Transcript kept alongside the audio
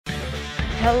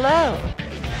Hello,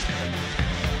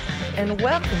 and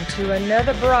welcome to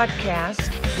another broadcast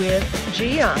with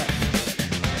Gian.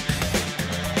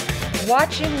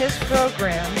 Watching this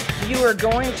program, you are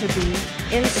going to be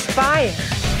inspired,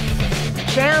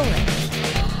 challenged,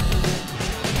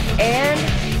 and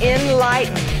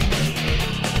enlightened.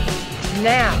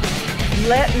 Now,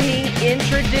 let me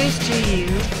introduce to you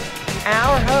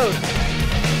our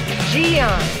host,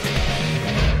 Gian.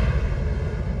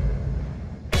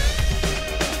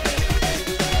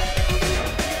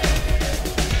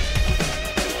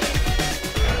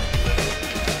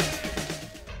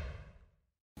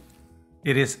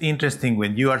 It is interesting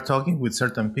when you are talking with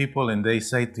certain people and they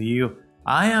say to you,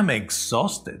 I am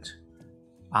exhausted.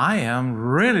 I am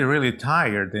really, really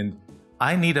tired and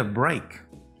I need a break.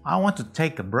 I want to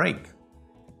take a break.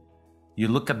 You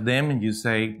look at them and you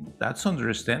say, that's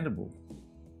understandable.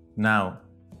 Now,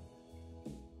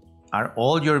 are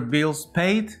all your bills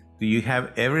paid? Do you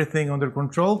have everything under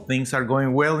control? Things are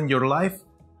going well in your life?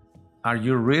 Are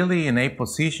you really in a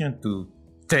position to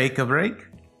take a break?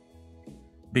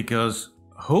 Because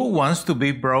who wants to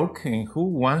be broke and who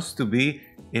wants to be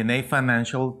in a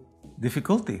financial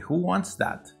difficulty? Who wants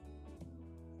that?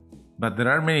 But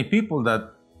there are many people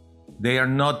that they are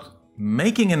not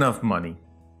making enough money.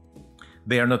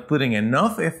 They are not putting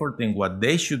enough effort in what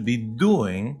they should be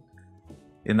doing.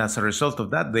 And as a result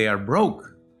of that, they are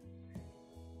broke.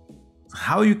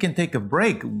 How you can take a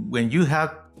break when you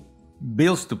have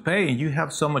bills to pay and you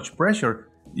have so much pressure,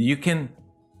 you can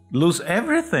lose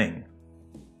everything.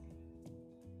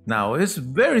 Now, it's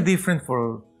very different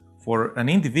for an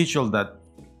individual that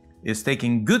is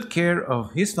taking good care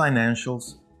of his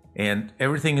financials and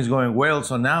everything is going well.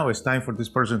 So now it's time for this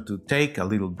person to take a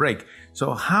little break.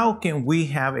 So how can we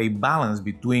have a balance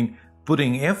between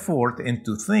putting effort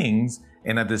into things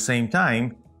and at the same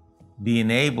time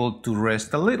being able to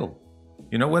rest a little?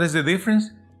 You know what is the difference?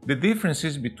 The difference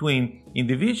is between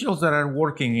individuals that are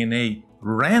working in a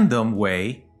random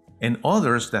way and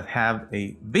others that have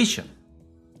a vision.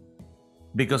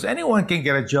 Because anyone can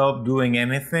get a job doing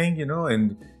anything, you know,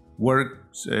 and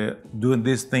work doing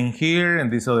this thing here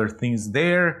and these other things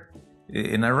there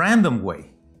in a random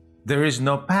way. There is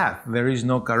no path, there is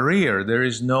no career, there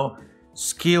is no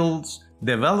skills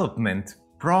development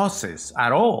process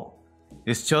at all.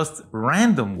 It's just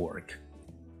random work.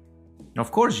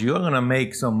 Of course, you're gonna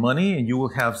make some money and you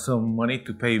will have some money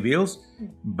to pay bills,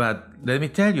 but let me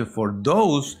tell you, for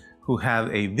those who have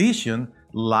a vision,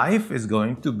 life is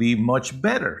going to be much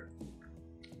better.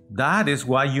 That is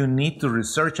why you need to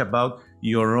research about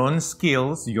your own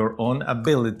skills, your own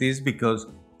abilities, because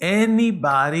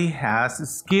anybody has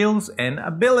skills and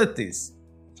abilities.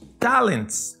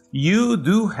 Talents. You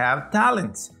do have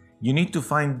talents. You need to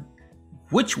find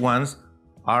which ones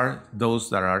are those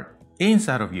that are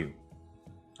inside of you.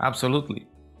 Absolutely.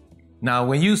 Now,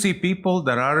 when you see people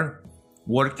that are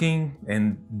working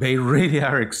and they really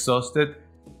are exhausted,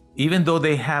 even though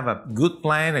they have a good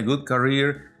plan, a good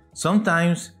career,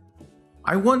 sometimes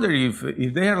I wonder if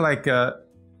they are like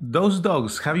those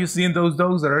dogs. Have you seen those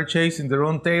dogs that are chasing their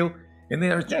own tail and they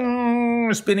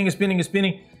are spinning, spinning,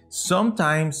 spinning?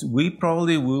 Sometimes we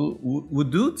probably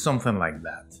would do something like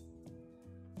that.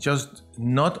 Just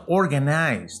not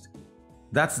organized.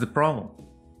 That's the problem.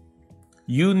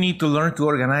 You need to learn to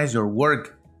organize your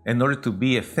work in order to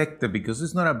be effective, because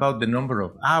it's not about the number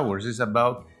of hours, it's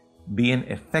about being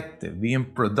effective, being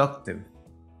productive.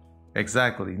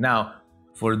 Exactly. Now,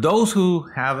 for those who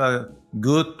have a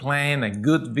good plan, a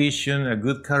good vision, a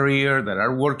good career, that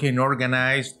are working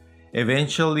organized,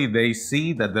 eventually they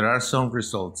see that there are some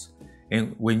results.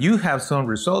 And when you have some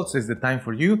results, it's the time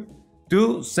for you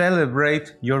to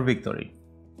celebrate your victory.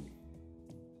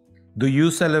 Do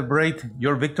you celebrate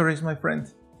your victories, my friend?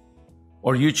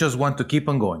 Or you just want to keep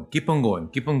on going, keep on going,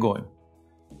 keep on going?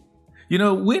 You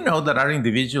know, we know that our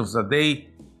individuals that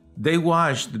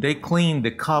they clean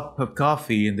the cup of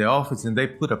coffee in the office and they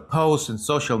put a post on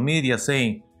social media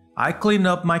saying, I clean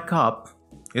up my cup.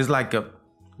 It's like a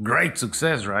great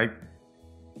success, right?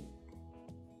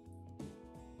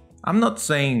 I'm not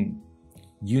saying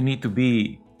you need to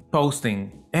be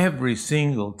posting every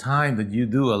single time that you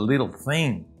do a little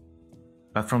thing.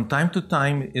 But from time to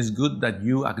time, it's good that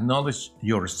you acknowledge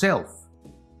yourself,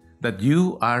 that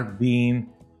you are being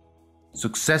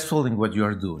successful in what you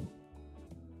are doing.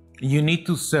 You need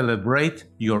to celebrate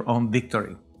your own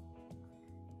victory.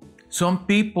 Some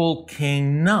people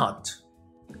cannot,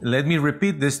 let me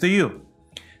repeat this to you.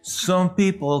 Some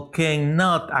people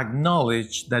cannot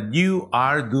acknowledge that you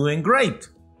are doing great.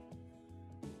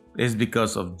 It's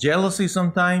because of jealousy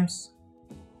sometimes.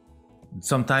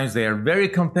 Sometimes they are very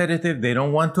competitive, they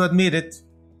don't want to admit it.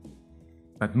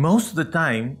 But most of the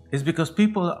time, it's because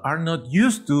people are not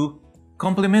used to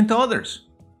compliment others.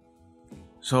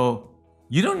 So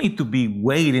you don't need to be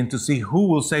waiting to see who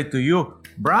will say to you,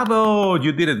 bravo,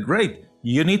 you did it great.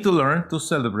 You need to learn to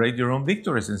celebrate your own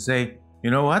victories and say, you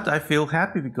know what, I feel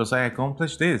happy because I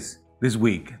accomplished this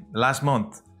week, last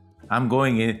month. I'm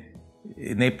going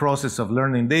in a process of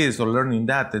learning this or learning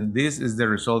that, and this is the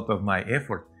result of my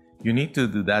effort. You need to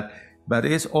do that. But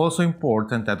it's also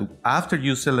important that after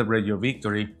you celebrate your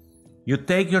victory, you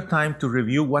take your time to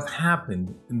review what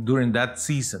happened during that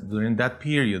season, during that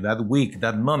period, that week,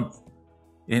 that month,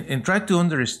 and try to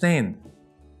understand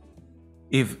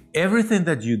if everything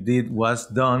that you did was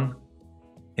done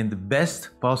in the best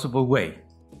possible way.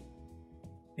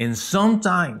 And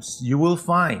sometimes you will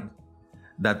find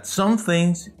that some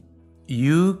things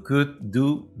you could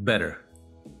do better.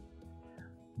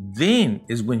 Then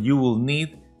is when you will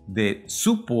need the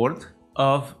support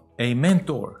of a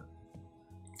mentor.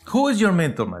 Who is your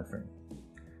mentor, my friend?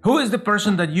 Who is the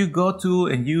person that you go to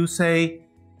and you say,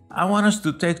 I want us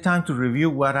to take time to review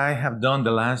what I have done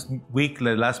the last week,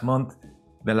 the last month,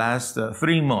 the last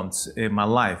 3 months in my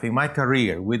life, in my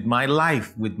career, with my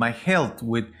life, with my health,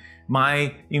 with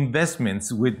my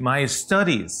investments, with my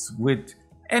studies, with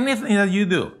anything that you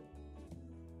do.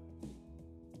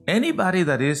 Anybody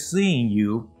that is seeing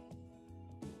you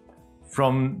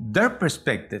from their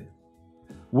perspective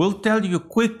will tell you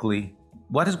quickly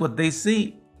what they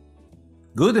see,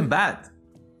 good and bad.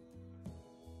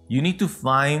 You need to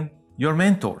find your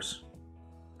mentors,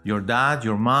 your dad,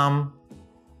 your mom,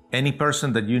 any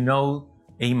person that you know,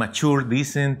 a mature,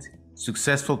 decent,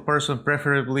 successful person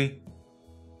preferably.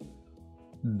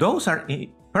 Those are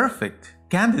perfect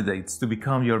candidates to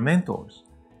become your mentors.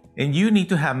 And you need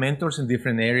to have mentors in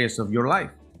different areas of your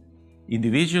life.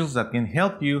 Individuals that can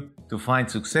help you to find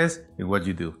success in what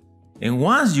you do. And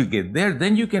once you get there,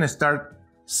 then you can start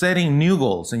setting new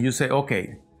goals. And you say,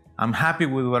 okay, I'm happy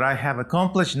with what I have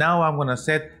accomplished. Now I'm going to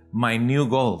set my new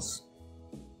goals.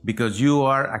 Because you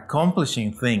are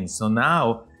accomplishing things. So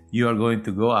now you are going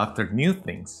to go after new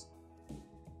things.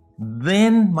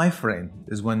 Then, my friend,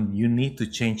 is when you need to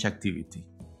change activity.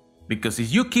 Because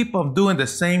if you keep on doing the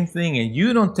same thing and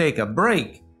you don't take a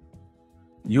break,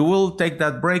 you will take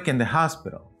that break in the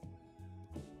hospital.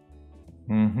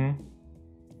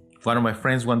 One of my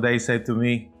friends one day said to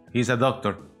me, he's a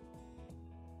doctor,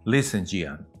 listen,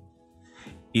 Gian,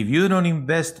 if you don't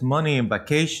invest money in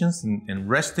vacations and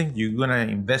resting, you're going to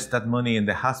invest that money in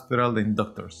the hospital and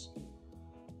doctors.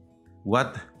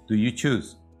 What do you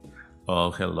choose?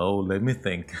 Oh, hello, let me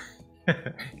think.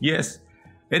 Yes.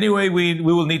 Anyway, we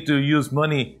will need to use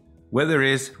money, whether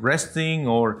it's resting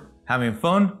or having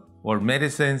fun or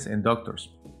medicines and doctors.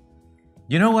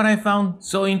 You know what I found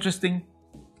so interesting?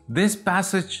 This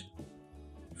passage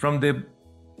from the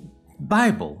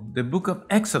Bible, the book of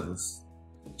Exodus,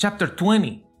 chapter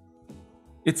 20.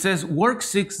 It says, work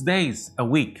 6 days a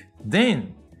week,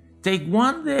 then take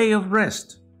 1 day of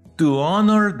rest to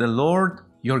honor the Lord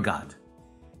your God.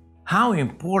 How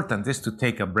important it is to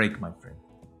take a break, my friend.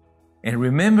 And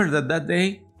remember that that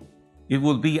day, it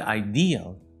will be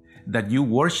ideal that you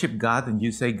worship God and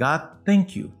you say, God,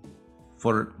 thank you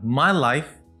for my life,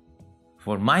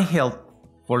 for my health,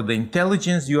 for the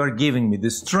intelligence you are giving me, the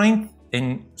strength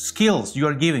and skills you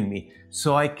are giving me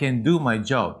so I can do my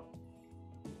job.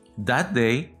 That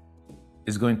day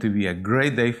is going to be a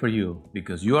great day for you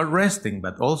because you are resting,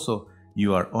 but also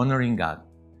you are honoring God.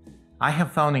 I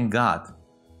have found in God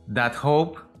that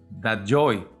hope, that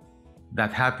joy,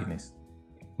 that happiness.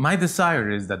 My desire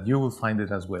is that you will find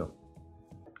it as well.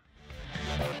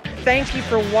 Thank you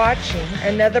for watching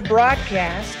another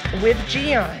broadcast with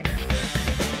Gian.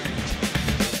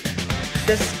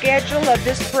 The schedule of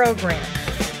this program: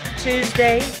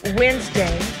 Tuesday,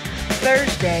 Wednesday,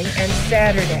 Thursday, and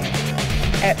Saturday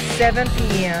at 7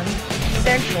 p.m.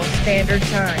 Central Standard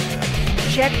Time.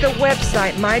 Check the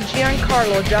website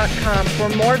mygiancarlo.com for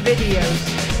more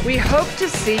videos. We hope to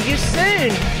see you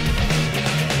soon.